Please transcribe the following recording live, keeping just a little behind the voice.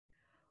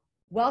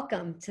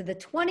Welcome to the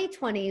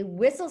 2020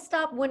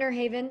 WhistleStop Winter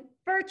Haven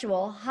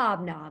Virtual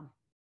Hobnob.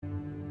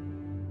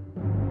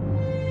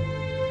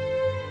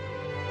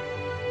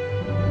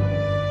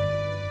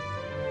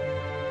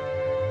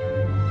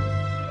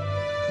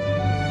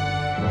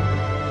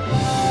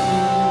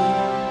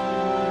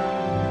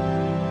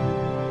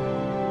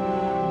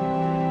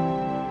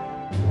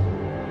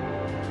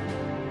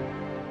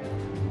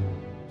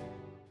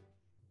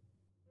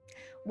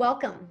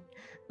 Welcome.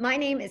 My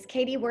name is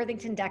Katie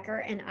Worthington Decker,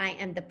 and I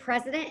am the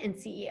President and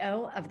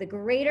CEO of the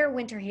Greater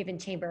Winter Haven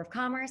Chamber of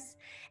Commerce,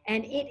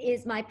 and it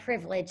is my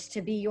privilege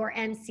to be your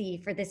MC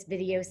for this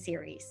video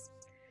series.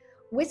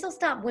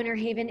 WhistleStop Winter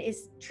Haven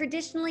is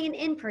traditionally an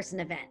in-person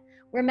event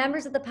where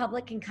members of the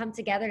public can come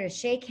together to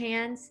shake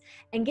hands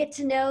and get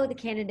to know the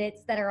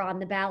candidates that are on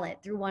the ballot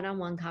through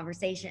one-on-one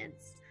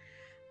conversations.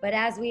 But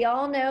as we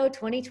all know,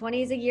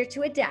 2020 is a year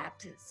to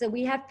adapt, so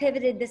we have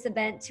pivoted this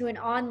event to an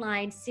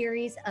online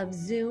series of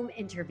Zoom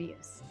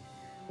interviews.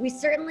 We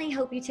certainly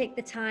hope you take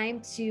the time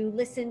to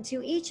listen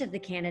to each of the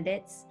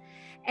candidates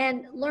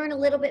and learn a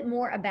little bit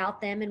more about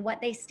them and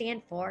what they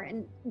stand for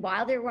and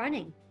while they're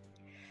running.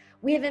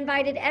 We have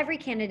invited every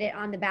candidate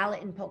on the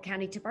ballot in Polk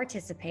County to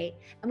participate,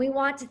 and we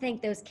want to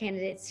thank those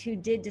candidates who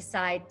did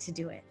decide to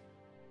do it.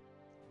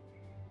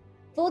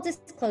 Full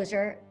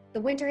disclosure, the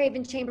Winter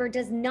Haven Chamber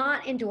does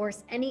not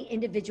endorse any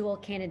individual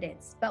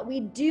candidates, but we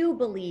do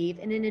believe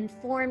in an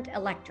informed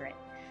electorate.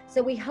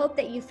 So we hope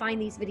that you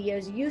find these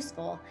videos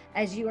useful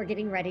as you are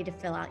getting ready to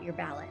fill out your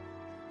ballot.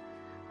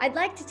 I'd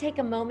like to take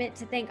a moment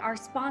to thank our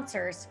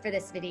sponsors for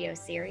this video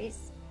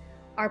series.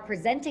 Our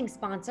presenting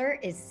sponsor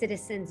is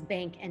Citizens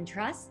Bank and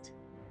Trust.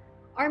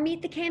 Our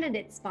Meet the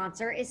Candidates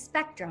sponsor is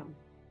Spectrum.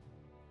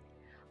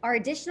 Our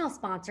additional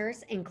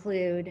sponsors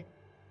include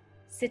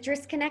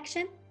Citrus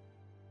Connection,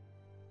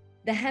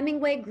 the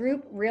Hemingway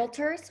Group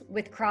Realtors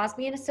with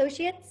Crosby &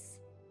 Associates,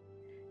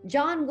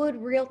 John Wood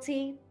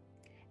Realty,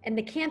 and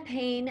the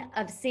campaign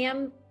of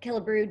Sam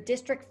Killebrew,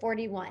 District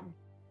 41.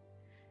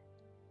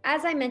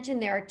 As I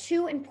mentioned, there are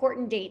two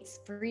important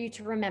dates for you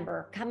to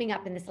remember coming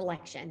up in this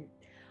election.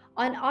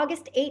 On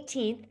August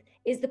 18th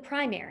is the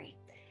primary.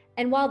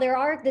 And while there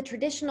are the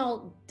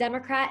traditional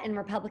Democrat and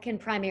Republican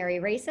primary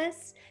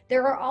races,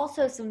 there are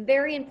also some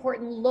very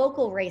important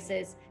local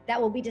races that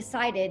will be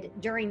decided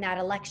during that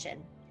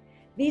election.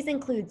 These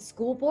include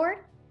school board,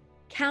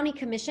 county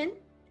commission,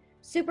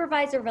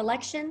 supervisor of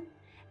election,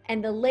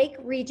 and the Lake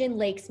Region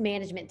Lakes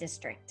Management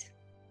District.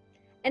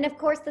 And of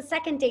course, the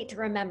second date to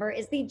remember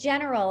is the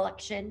general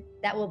election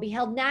that will be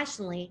held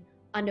nationally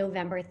on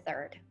November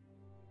 3rd.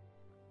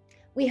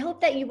 We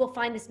hope that you will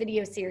find this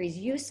video series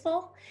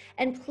useful,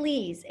 and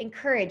please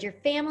encourage your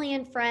family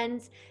and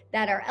friends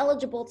that are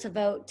eligible to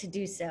vote to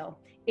do so.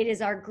 It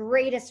is our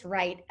greatest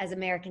right as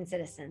American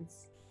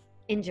citizens.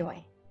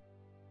 Enjoy.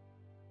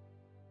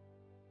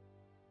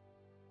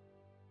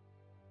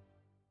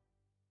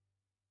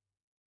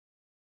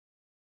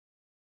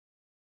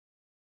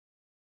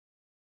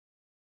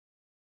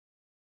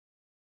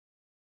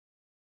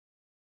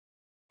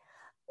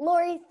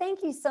 Lori,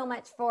 thank you so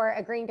much for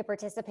agreeing to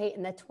participate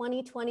in the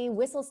 2020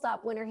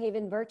 WhistleStop Winter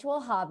Haven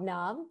Virtual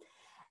Hobnob.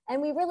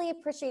 And we really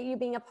appreciate you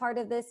being a part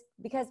of this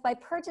because by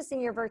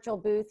purchasing your virtual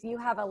booth, you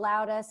have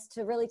allowed us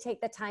to really take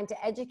the time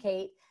to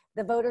educate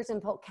the voters in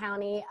Polk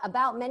County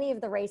about many of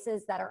the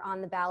races that are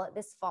on the ballot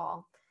this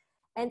fall.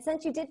 And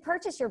since you did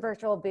purchase your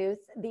virtual booth,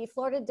 the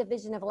Florida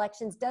Division of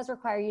Elections does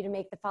require you to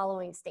make the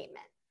following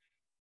statement.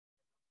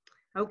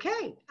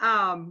 Okay.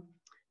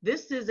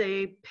 This is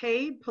a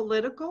paid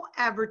political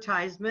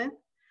advertisement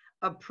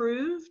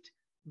approved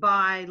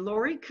by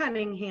Lori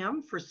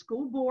Cunningham for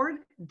School Board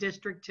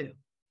District 2.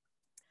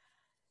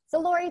 So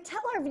Lori,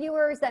 tell our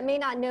viewers that may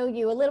not know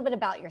you a little bit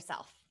about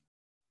yourself.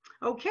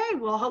 Okay,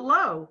 well,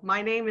 hello.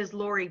 My name is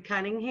Lori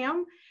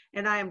Cunningham,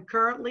 and I am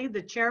currently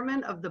the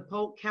chairman of the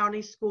Polk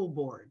County School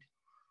Board.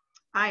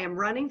 I am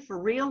running for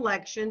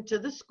re-election to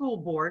the school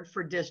board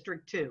for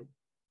District 2.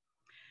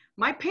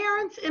 My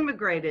parents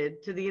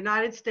immigrated to the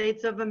United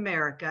States of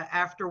America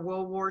after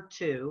World War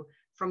II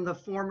from the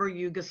former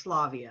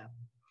Yugoslavia.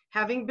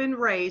 Having been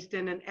raised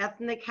in an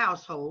ethnic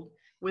household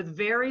with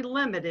very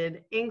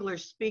limited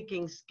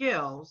English-speaking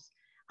skills,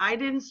 I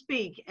didn't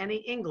speak any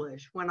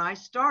English when I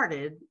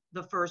started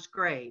the first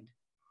grade.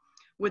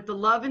 With the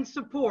love and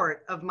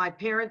support of my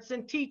parents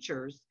and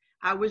teachers,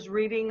 I was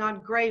reading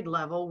on grade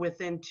level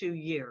within 2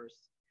 years.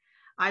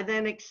 I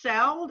then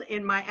excelled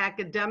in my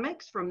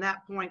academics from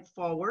that point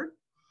forward,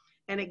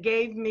 and it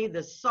gave me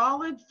the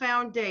solid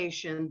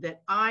foundation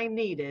that I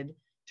needed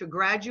to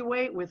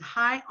graduate with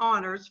high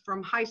honors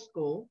from high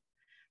school,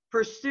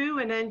 pursue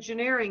an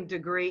engineering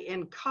degree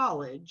in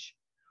college,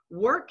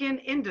 work in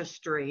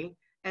industry,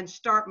 and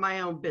start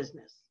my own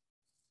business.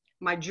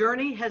 My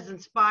journey has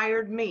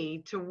inspired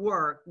me to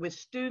work with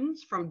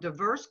students from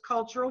diverse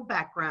cultural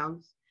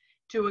backgrounds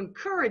to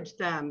encourage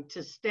them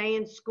to stay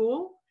in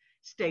school,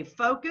 stay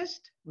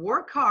focused,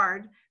 work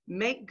hard,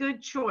 make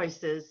good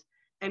choices,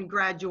 and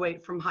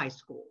graduate from high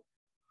school.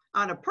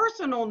 On a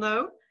personal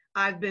note,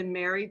 I've been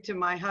married to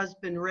my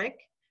husband, Rick,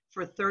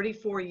 for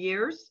 34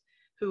 years,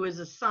 who is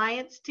a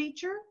science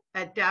teacher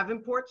at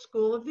Davenport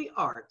School of the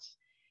Arts.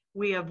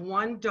 We have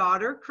one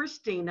daughter,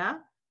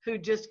 Christina, who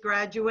just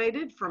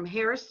graduated from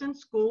Harrison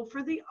School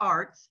for the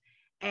Arts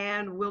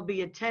and will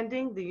be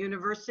attending the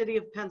University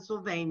of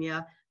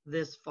Pennsylvania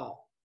this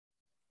fall.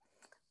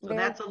 So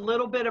that's a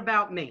little bit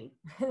about me.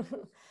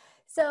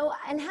 So,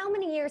 and how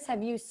many years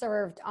have you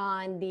served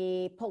on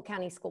the Polk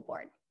County School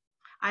Board?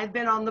 I've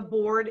been on the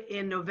board.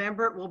 In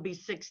November, it will be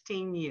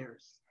 16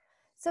 years.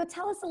 So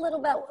tell us a little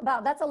bit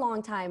about, that's a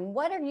long time.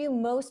 What are you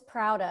most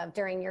proud of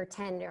during your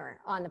tenure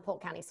on the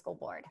Polk County School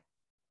Board?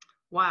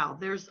 Wow,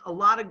 there's a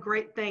lot of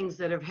great things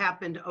that have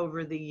happened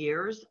over the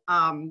years.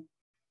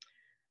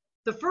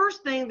 The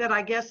first thing that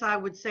I guess I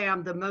would say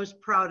I'm the most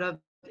proud of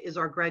is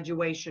our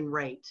graduation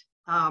rate.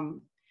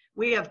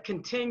 We have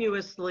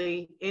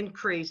continuously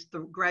increased the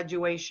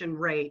graduation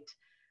rate,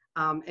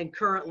 and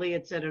currently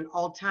it's at an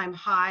all-time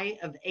high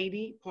of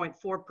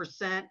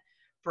 80.4%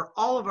 for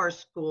all of our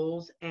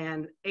schools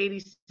and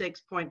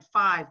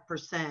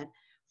 86.5%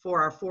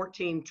 for our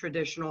 14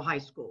 traditional high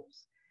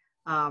schools.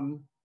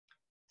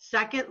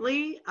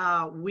 Secondly,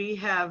 we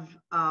have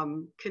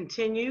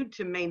continued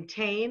to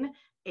maintain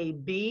a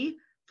B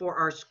for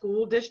our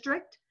school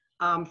district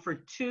for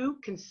 2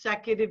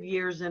 consecutive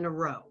years in a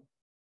row.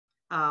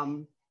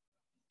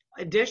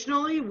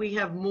 Additionally, we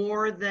have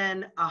more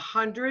than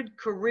 100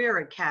 career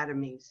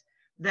academies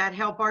that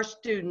help our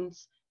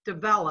students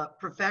develop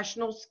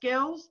professional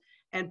skills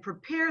and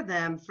prepare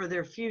them for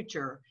their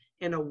future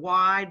in a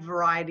wide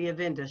variety of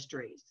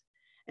industries.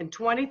 And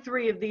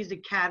 23 of these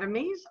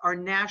academies are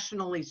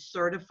nationally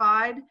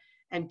certified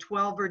and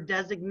 12 are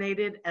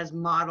designated as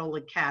model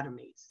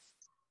academies.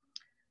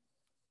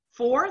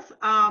 Fourth,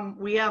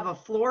 we have a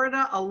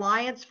Florida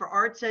Alliance for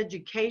Arts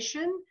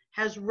Education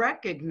has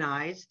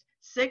recognized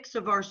 6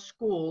 of our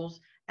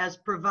schools as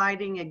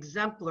providing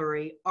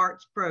exemplary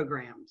arts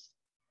programs.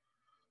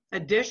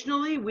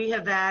 Additionally, we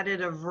have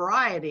added a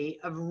variety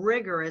of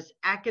rigorous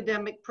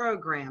academic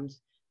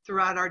programs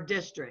throughout our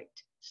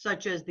district,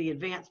 such as the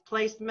Advanced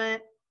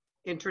Placement,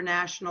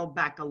 International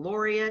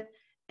Baccalaureate,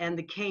 and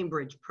the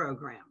Cambridge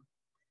program.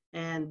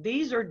 And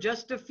these are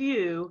just a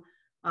few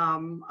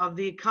of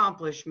the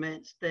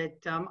accomplishments that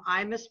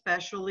I'm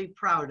especially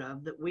proud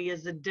of that we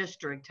as a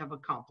district have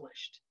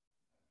accomplished.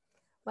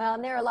 Well,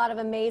 and there are a lot of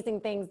amazing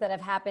things that have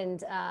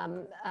happened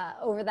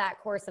over that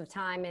course of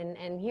time.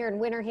 And here in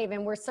Winter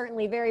Haven, we're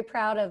certainly very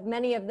proud of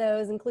many of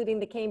those, including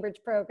the Cambridge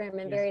program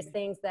and various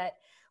things that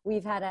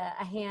we've had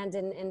a hand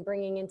in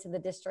bringing into the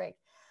district.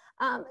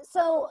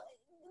 So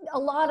a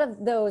lot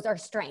of those are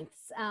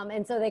strengths.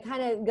 And so they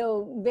kind of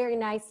go very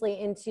nicely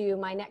into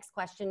my next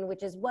question,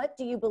 which is, what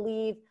do you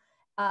believe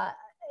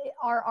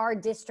are our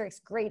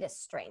district's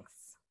greatest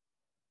strengths?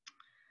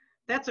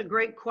 That's a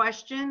great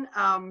question.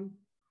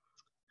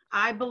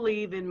 I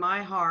believe in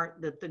my heart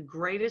that the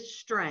greatest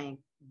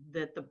strength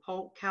that the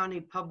Polk County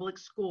Public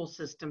School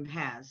System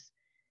has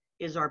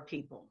is our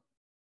people.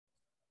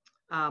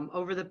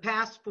 Over the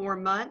past 4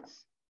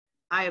 months,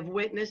 I have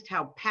witnessed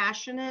how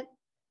passionate,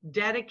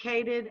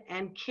 dedicated,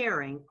 and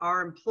caring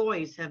our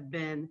employees have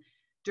been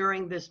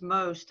during this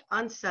most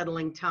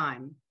unsettling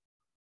time.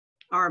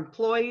 Our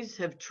employees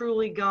have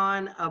truly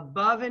gone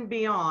above and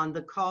beyond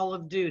the call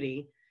of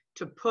duty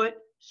to put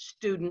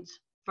students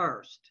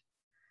first.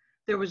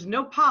 There was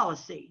no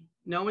policy,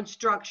 no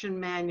instruction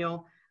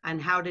manual on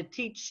how to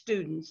teach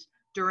students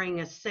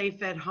during a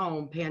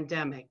safe-at-home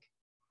pandemic.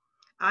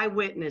 I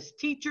witnessed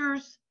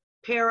teachers,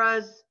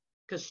 paras,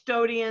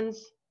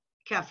 custodians,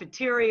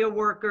 cafeteria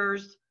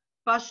workers,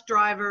 bus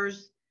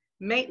drivers,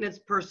 maintenance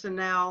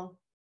personnel,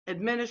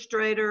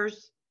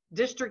 administrators,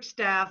 district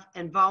staff,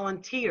 and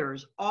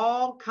volunteers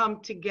all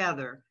come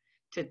together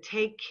to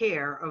take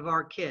care of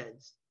our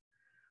kids.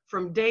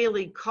 From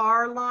daily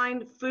car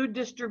line food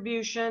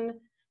distribution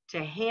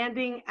to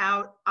handing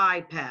out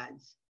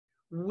iPads,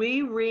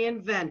 we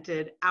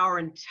reinvented our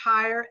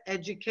entire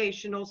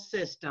educational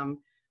system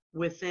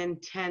within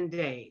 10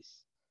 days.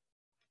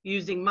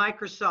 Using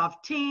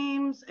Microsoft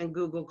Teams and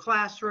Google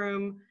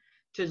Classroom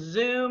to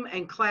Zoom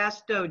and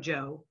Class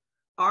Dojo,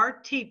 our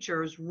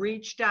teachers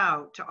reached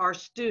out to our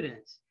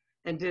students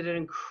and did an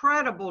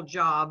incredible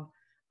job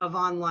of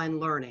online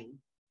learning.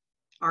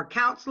 Our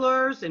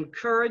counselors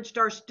encouraged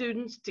our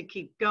students to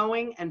keep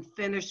going and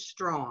finish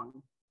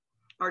strong.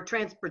 Our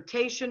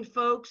transportation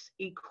folks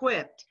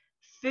equipped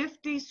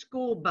 50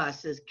 school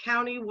buses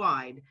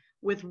countywide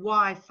with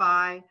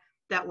Wi-Fi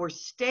that were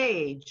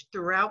staged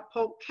throughout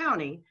Polk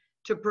County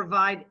to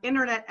provide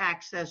internet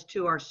access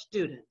to our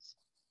students.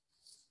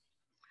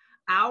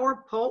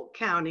 Our Polk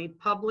County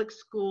public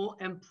school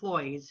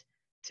employees,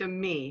 to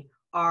me,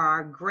 are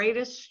our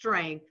greatest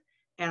strength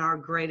and our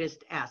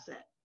greatest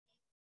asset.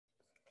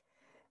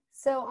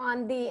 So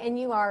and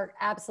you are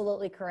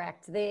absolutely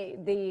correct.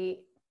 The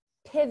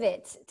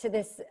pivot to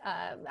this,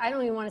 I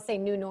don't even want to say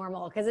new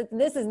normal, because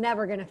this is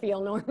never going to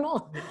feel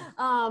normal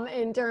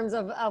in terms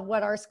of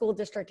what our school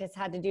district has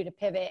had to do to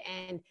pivot.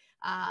 And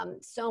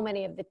so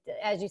many of the,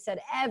 as you said,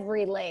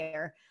 every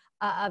layer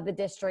of the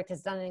district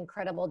has done an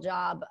incredible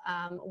job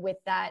with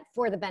that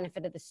for the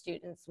benefit of the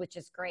students, which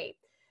is great.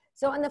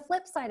 So on the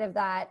flip side of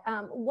that,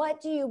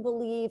 what do you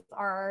believe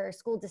are our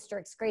school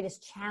district's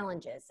greatest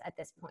challenges at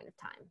this point of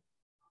time?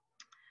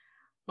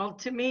 Well,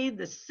 to me,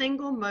 the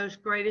single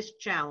most greatest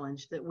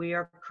challenge that we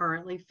are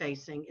currently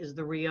facing is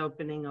the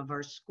reopening of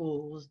our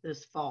schools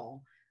this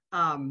fall.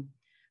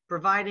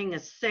 Providing a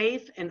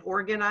safe and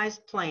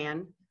organized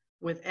plan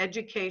with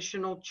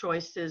educational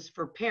choices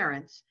for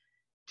parents,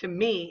 to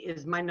me,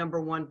 is my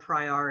number one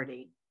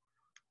priority.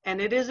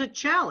 And it is a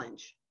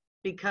challenge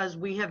because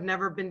we have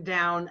never been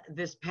down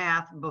this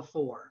path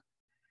before.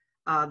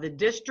 The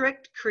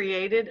district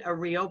created a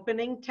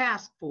reopening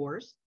task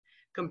force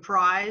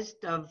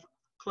comprised of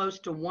close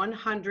to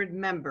 100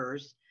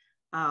 members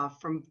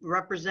from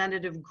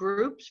representative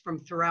groups from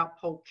throughout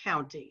Polk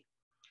County.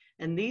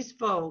 And these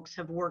folks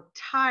have worked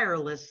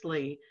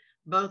tirelessly,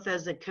 both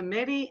as a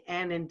committee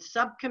and in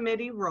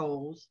subcommittee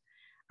roles,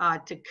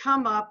 to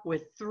come up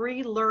with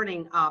 3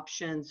 learning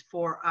options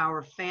for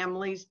our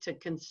families to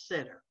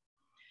consider.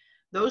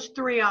 Those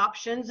 3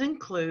 options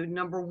include,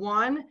 number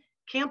 1,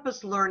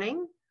 campus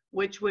learning,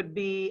 which would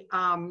be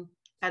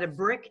at a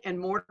brick and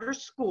mortar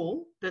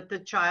school that the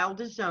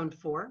child is zoned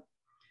for.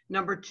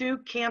 Number 2,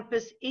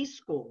 campus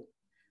e-school,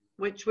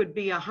 which would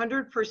be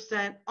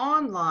 100%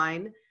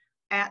 online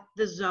at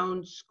the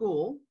zoned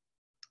school.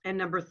 And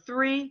number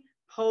 3,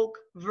 Polk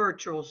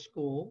virtual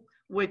school,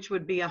 which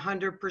would be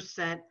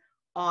 100%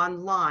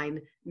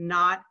 online,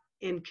 not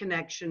in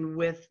connection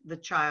with the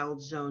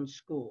child's zoned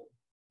school.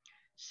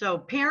 So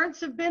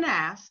parents have been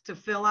asked to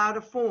fill out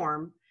a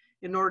form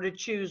in order to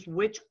choose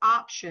which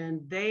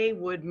option they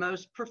would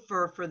most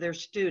prefer for their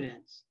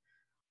students.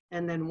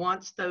 And then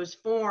once those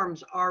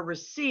forms are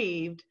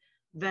received,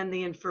 then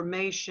the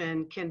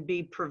information can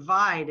be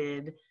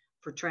provided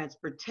for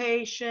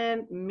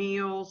transportation,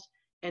 meals,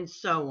 and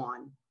so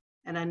on.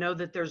 And I know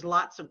that there's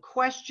lots of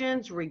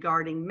questions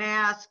regarding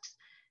masks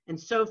and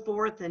so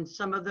forth, and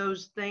some of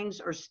those things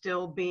are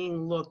still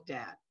being looked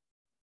at.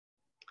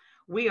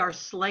 We are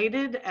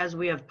slated, as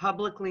we have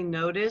publicly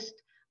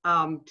noticed,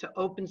 to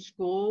open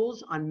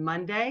schools on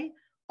Monday,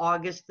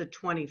 August the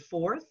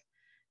 24th.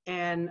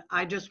 And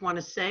I just want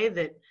to say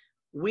that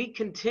we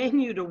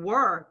continue to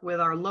work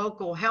with our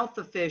local health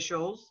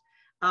officials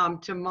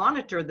to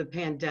monitor the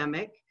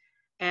pandemic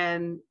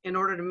and in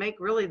order to make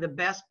really the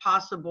best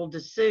possible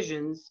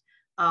decisions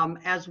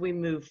as we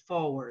move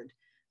forward.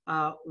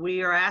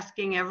 We are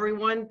asking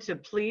everyone to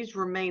please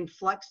remain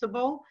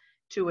flexible,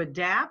 to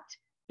adapt,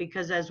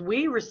 because as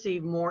we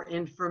receive more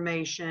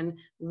information,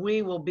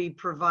 we will be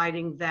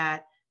providing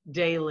that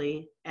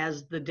daily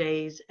as the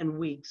days and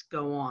weeks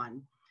go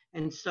on.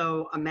 And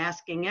so I'm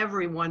asking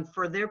everyone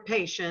for their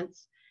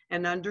patience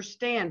and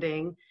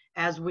understanding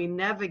as we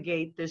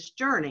navigate this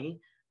journey,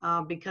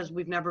 because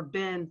we've never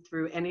been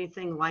through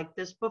anything like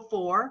this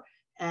before.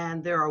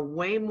 And there are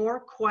way more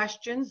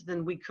questions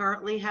than we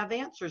currently have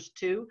answers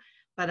to.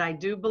 But I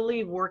do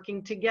believe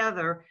working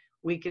together,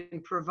 we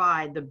can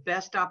provide the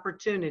best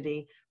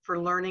opportunity for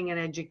learning and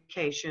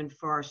education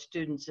for our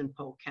students in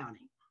Polk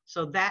County.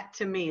 So that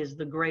to me is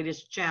the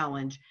greatest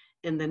challenge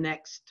in the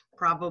next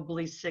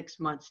probably 6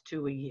 months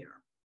to a year.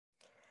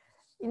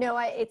 You know,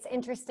 it's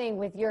interesting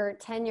with your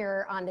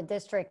tenure on the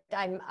district.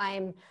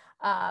 I'm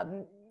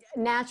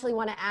naturally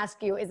want to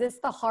ask you, is this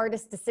the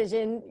hardest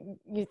decision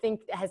you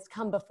think has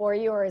come before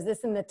you, or is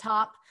this in the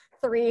top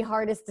 3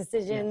 hardest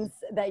decisions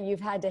that you've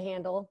had to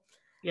handle?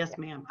 Yes,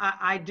 ma'am.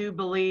 I do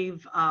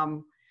believe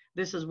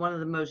this is one of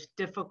the most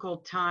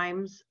difficult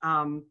times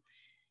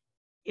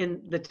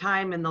in the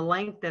time and the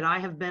length that I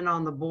have been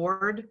on the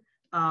board,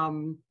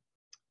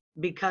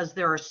 because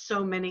there are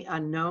so many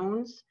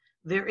unknowns.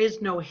 There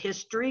is no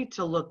history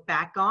to look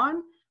back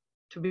on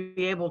to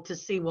be able to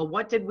see, well,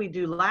 what did we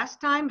do last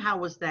time? How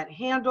was that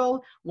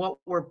handled? What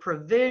were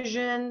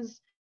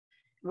provisions?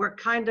 We're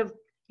kind of,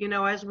 you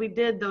know, as we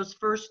did those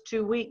first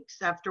 2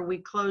 weeks after we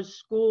closed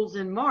schools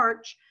in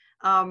March,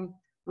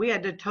 we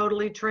had to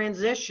totally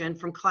transition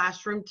from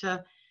classroom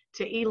to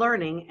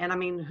e-learning. And I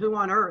mean, who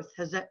on earth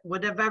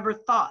would have ever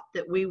thought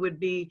that we would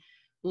be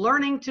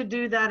learning to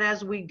do that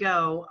as we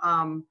go?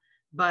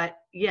 But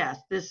yes,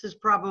 this is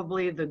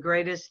probably the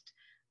greatest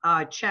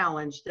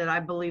challenge that I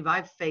believe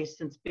I've faced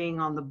since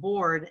being on the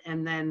board,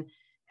 and then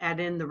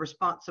add in the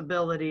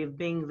responsibility of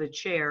being the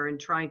chair and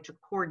trying to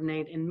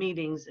coordinate in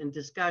meetings and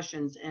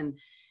discussions and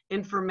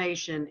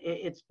information.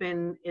 It's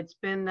been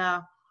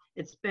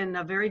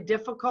very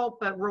difficult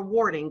but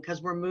rewarding,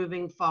 because we're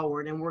moving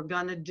forward and we're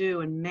going to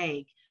do and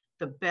make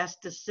the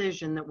best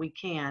decision that we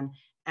can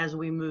as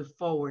we move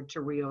forward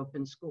to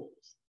reopen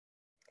schools.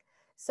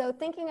 So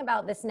thinking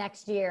about this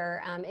next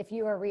year, if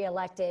you are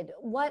reelected,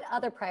 what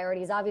other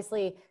priorities?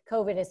 Obviously,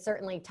 COVID is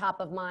certainly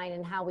top of mind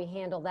and how we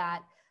handle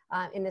that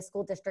in the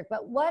school district,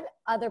 but what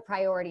other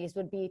priorities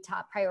would be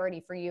top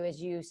priority for you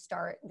as you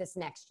start this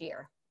next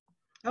year?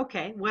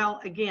 Okay, well,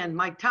 again,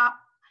 my top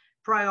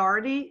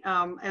priority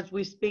as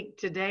we speak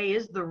today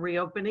is the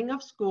reopening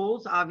of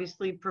schools,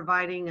 obviously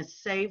providing a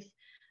safe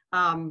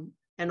and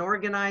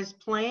organized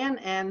plan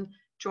and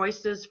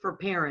choices for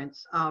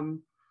parents.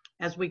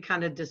 As we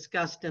kind of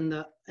discussed in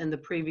the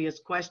previous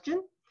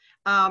question.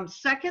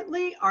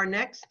 Secondly, our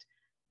next,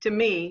 to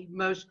me,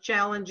 most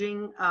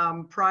challenging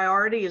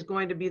priority is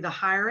going to be the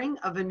hiring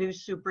of a new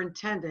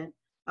superintendent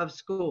of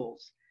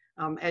schools.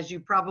 As you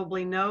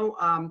probably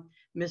know,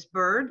 Ms.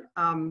 Bird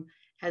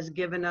has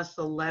given us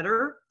a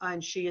letter,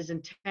 and she is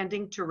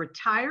intending to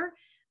retire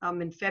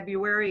in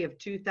February of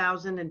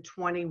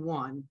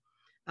 2021.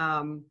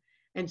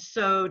 And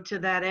so to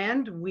that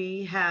end,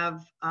 we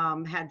have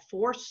had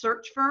 4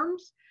 search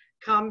firms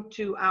come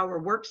to our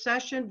work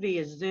session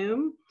via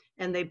Zoom,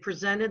 and they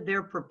presented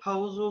their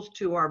proposals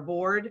to our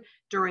board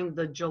during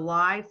the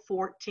July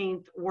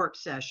 14th work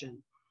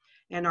session.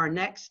 And our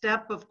next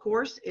step, of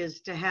course,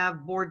 is to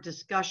have board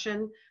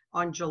discussion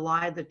on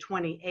July the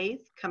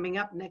 28th, coming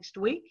up next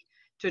week,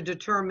 to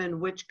determine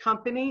which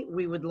company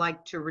we would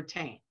like to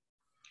retain.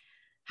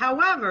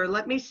 However,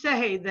 let me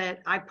say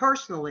that I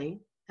personally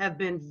have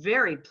been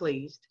very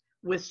pleased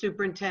with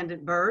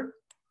Superintendent Byrd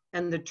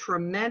and the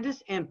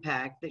tremendous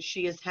impact that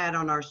she has had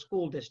on our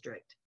school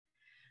district.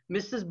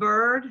 Mrs.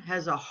 Byrd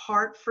has a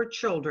heart for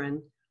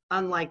children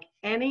unlike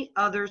any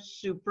other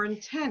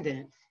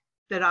superintendent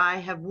that I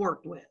have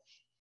worked with.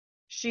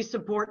 She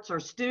supports our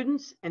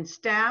students and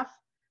staff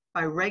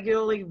by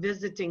regularly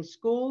visiting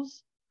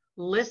schools,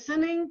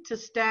 listening to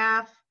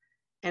staff,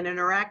 and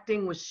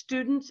interacting with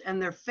students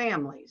and their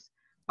families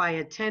by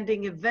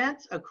attending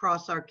events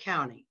across our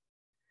county.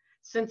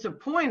 Since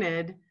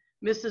appointed,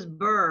 Mrs.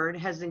 Byrd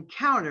has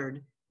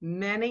encountered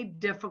many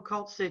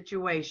difficult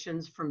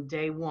situations from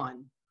day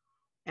one,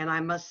 and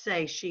I must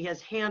say she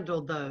has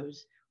handled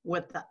those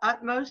with the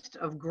utmost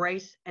of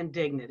grace and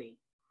dignity.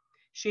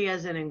 She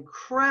is an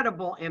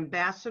incredible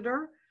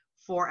ambassador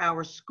for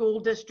our school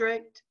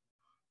district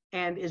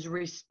and is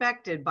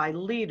respected by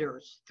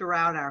leaders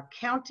throughout our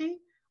county,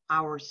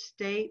 our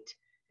state,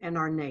 and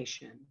our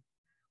nation.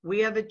 We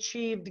have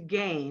achieved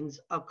gains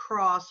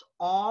across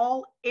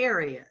all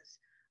areas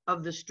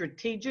of the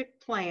strategic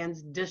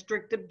plan's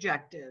district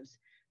objectives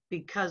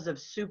because of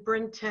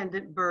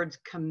Superintendent Byrd's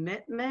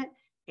commitment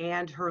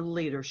and her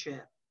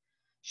leadership.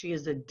 She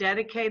is a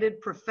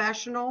dedicated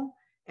professional,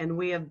 and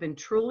we have been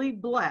truly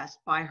blessed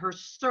by her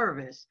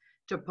service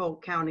to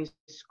Polk County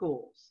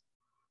schools.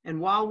 And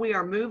while we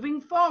are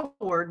moving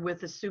forward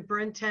with the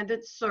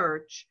superintendent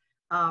search,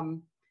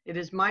 it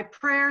is my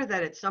prayer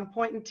that at some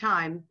point in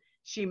time,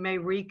 she may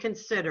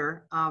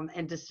reconsider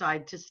and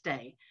decide to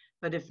stay.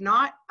 But if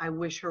not, I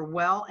wish her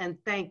well and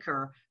thank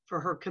her for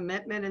her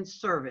commitment and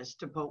service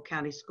to Polk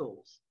County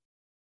schools.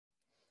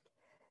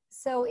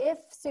 So if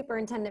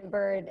Superintendent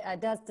Byrd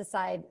does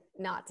decide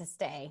not to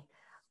stay,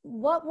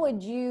 what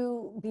would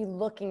you be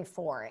looking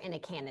for in a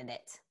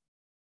candidate?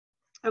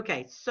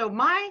 Okay, so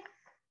my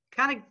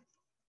kind of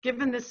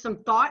given this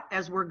some thought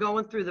as we're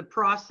going through the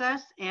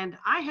process, and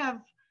I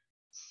have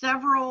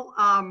several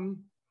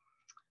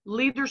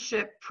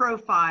leadership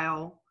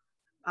profile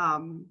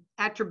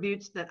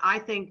attributes that I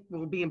think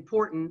will be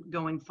important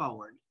going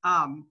forward.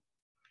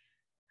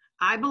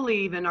 I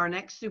believe in our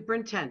next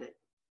superintendent,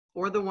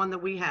 or the one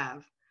that we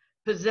have,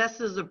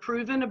 possesses a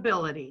proven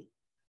ability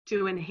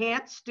to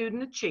enhance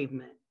student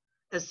achievement,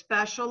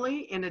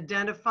 especially in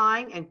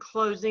identifying and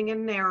closing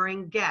and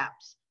narrowing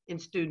gaps in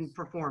student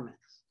performance.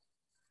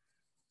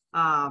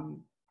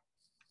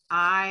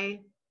 I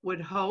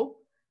would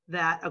hope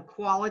that a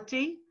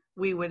quality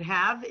we would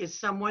have is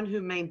someone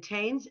who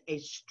maintains a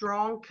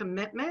strong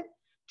commitment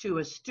to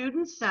a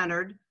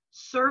student-centered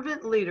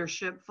servant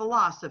leadership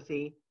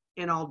philosophy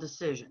in all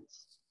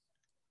decisions.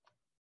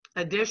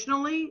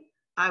 Additionally,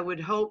 I would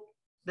hope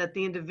that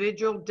the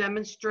individual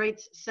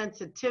demonstrates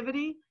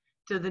sensitivity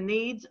to the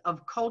needs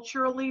of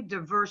culturally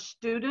diverse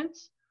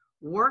students,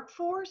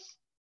 workforce,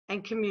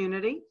 and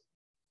community.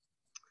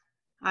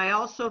 I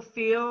also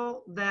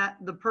feel that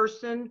the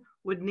person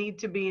would need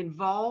to be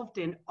involved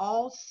in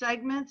all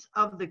segments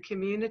of the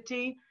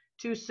community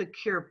to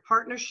secure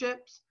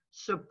partnerships,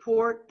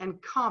 support,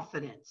 and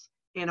confidence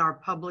in our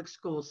public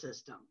school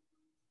system.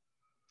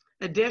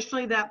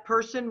 Additionally, that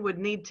person would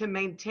need to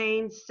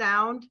maintain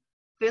sound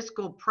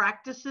fiscal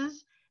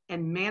practices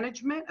and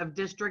management of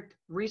district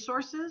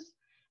resources,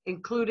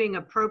 including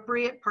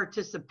appropriate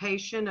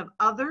participation of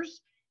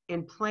others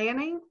in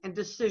planning and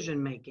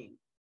decision-making.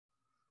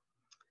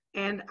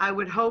 And I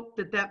would hope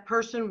that that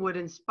person would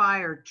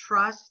inspire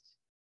trust,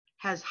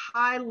 has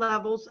high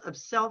levels of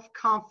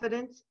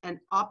self-confidence and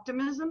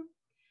optimism,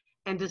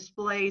 and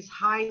displays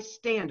high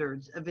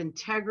standards of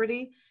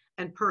integrity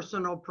and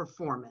personal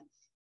performance.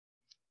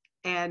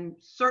 And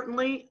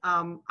certainly,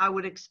 I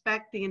would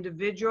expect the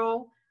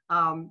individual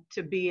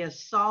to be a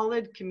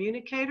solid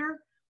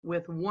communicator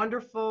with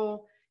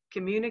wonderful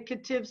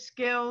communicative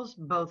skills,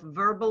 both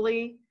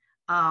verbally,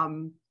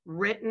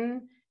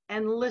 written,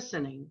 and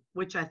listening,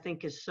 which I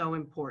think is so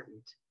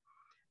important.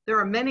 There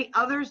are many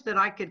others that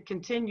I could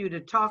continue to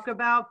talk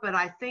about, but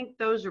I think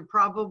those are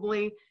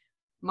probably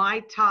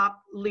my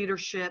top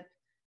leadership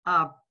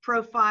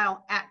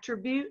profile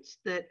attributes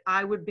that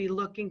I would be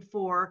looking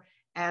for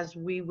as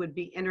we would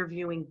be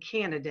interviewing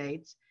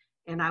candidates.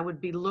 And I would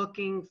be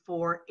looking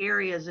for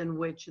areas in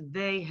which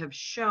they have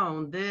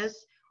shown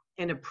this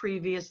in a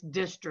previous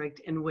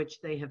district in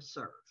which they have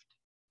served.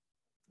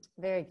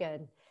 Very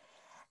good.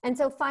 And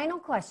so final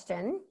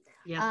question.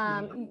 Yes,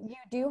 ma'am. You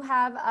do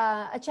have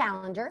a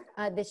challenger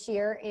this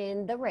year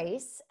in the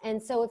race.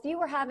 And so if you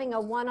were having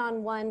a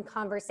one-on-one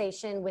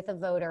conversation with a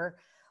voter,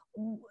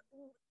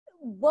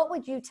 what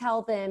would you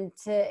tell them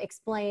to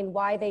explain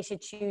why they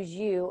should choose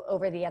you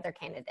over the other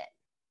candidate?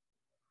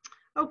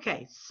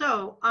 Okay,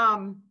 so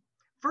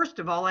first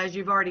of all, as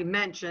you've already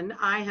mentioned,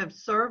 I have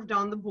served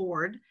on the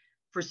board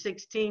for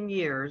 16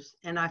 years,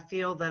 and I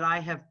feel that I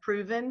have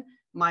proven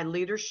my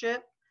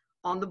leadership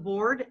on the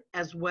board,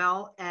 as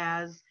well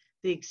as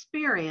the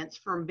experience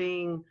from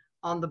being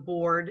on the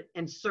board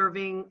and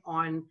serving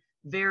on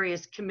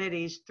various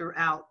committees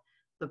throughout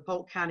the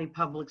Polk County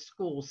Public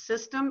School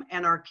system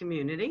and our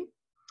community.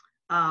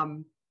 I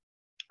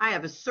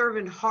have a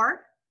servant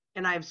heart,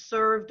 and I've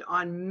served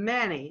on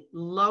many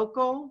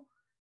local,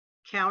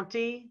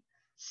 county,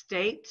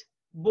 state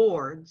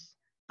boards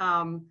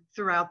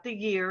throughout the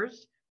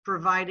years,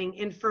 providing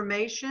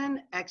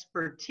information,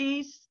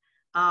 expertise,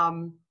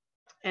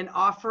 and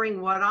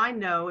offering what I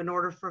know in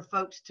order for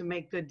folks to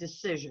make good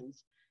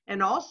decisions,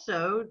 and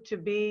also to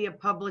be a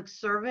public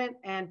servant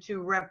and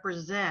to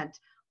represent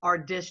our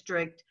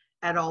district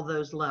at all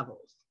those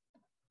levels.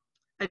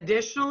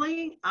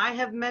 Additionally, I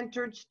have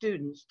mentored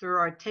students through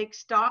our Take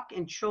Stock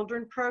in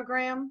Children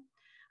program.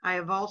 I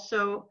have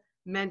also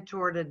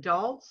mentored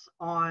adults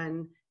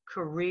on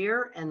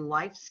career and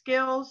life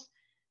skills,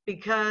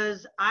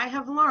 because I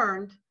have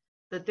learned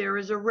that there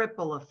is a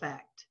ripple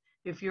effect.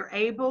 If you're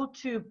able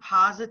to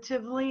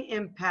positively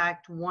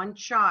impact one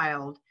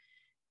child,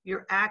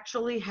 you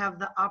actually have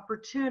the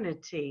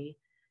opportunity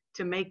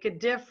to make a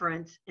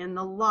difference in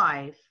the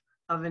life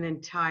of an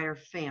entire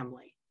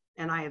family.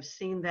 And I have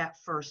seen that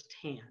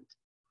firsthand.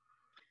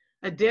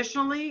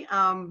 Additionally,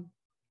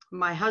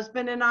 my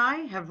husband and I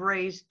have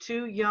raised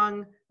two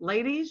young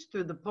ladies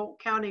through the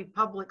Polk County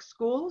Public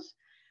Schools,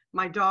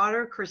 my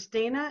daughter,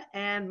 Christina,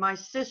 and my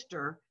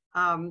sister,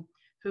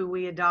 who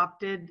we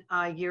adopted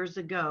years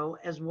ago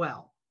as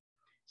well.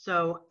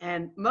 So,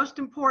 and most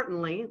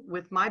importantly,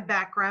 with my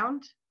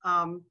background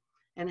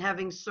and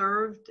having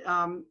served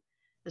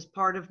as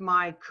part of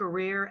my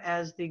career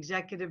as the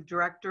executive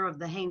director of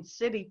the Haines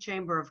City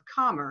Chamber of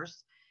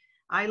Commerce,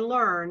 I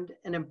learned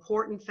an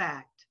important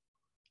fact.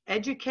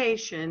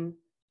 Education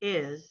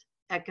is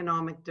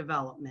economic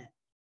development.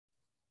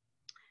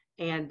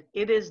 And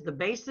it is the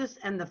basis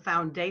and the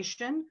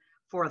foundation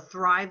for a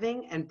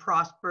thriving and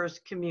prosperous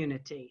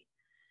community.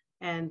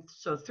 And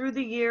so through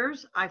the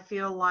years, I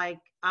feel like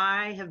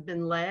I have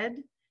been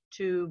led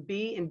to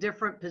be in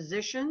different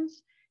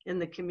positions in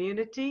the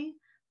community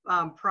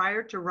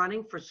prior to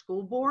running for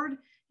school board,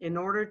 in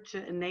order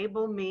to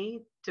enable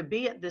me to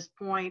be at this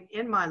point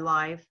in my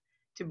life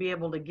to be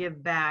able to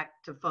give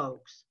back to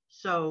folks.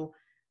 So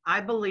I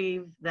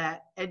believe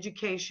that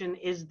education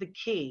is the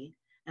key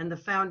and the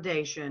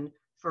foundation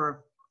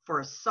for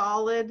a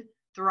solid,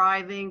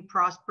 thriving,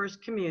 prosperous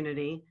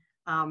community.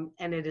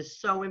 And it is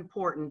so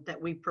important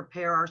that we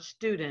prepare our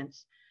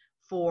students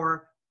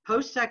for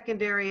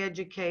post-secondary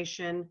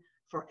education,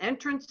 for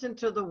entrance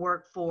into the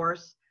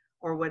workforce,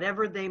 or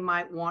whatever they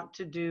might want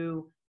to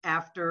do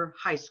after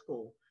high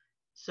school.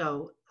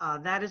 So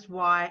that is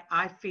why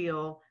I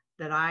feel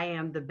that I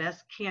am the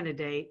best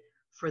candidate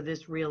for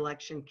this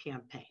reelection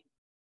campaign.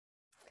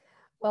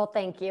 Well,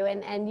 thank you.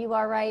 And you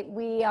are right.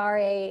 We are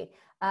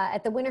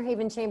at the Winter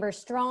Haven Chamber,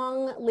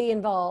 strongly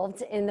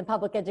involved in the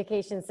public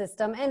education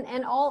system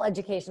and all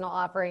educational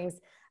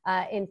offerings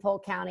in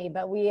Polk County.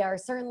 But we are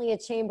certainly a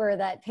chamber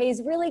that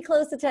pays really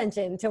close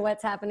attention to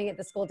what's happening at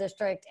the school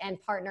district and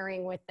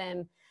partnering with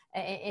them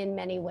in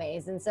many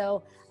ways. And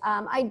so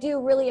I do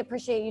really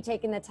appreciate you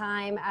taking the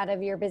time out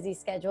of your busy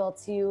schedule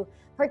to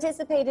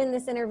participate in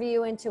this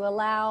interview and to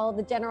allow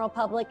the general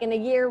public, in a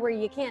year where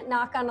you can't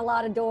knock on a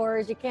lot of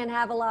doors, you can't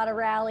have a lot of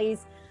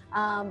rallies,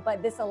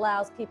 but this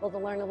allows people to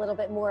learn a little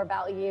bit more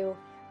about you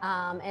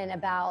and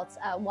about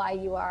why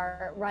you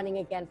are running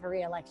again for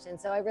re-election.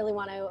 So I really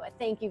want to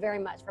thank you very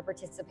much for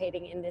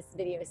participating in this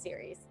video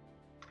series.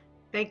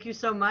 Thank you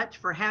so much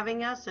for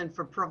having us and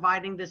for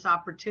providing this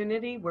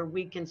opportunity where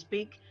we can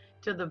speak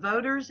to the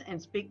voters and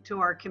speak to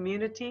our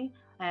community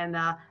and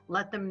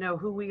let them know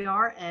who we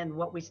are and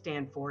what we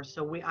stand for.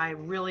 So I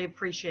really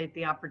appreciate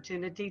the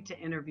opportunity to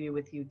interview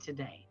with you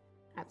today.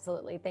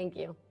 Absolutely. Thank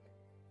you.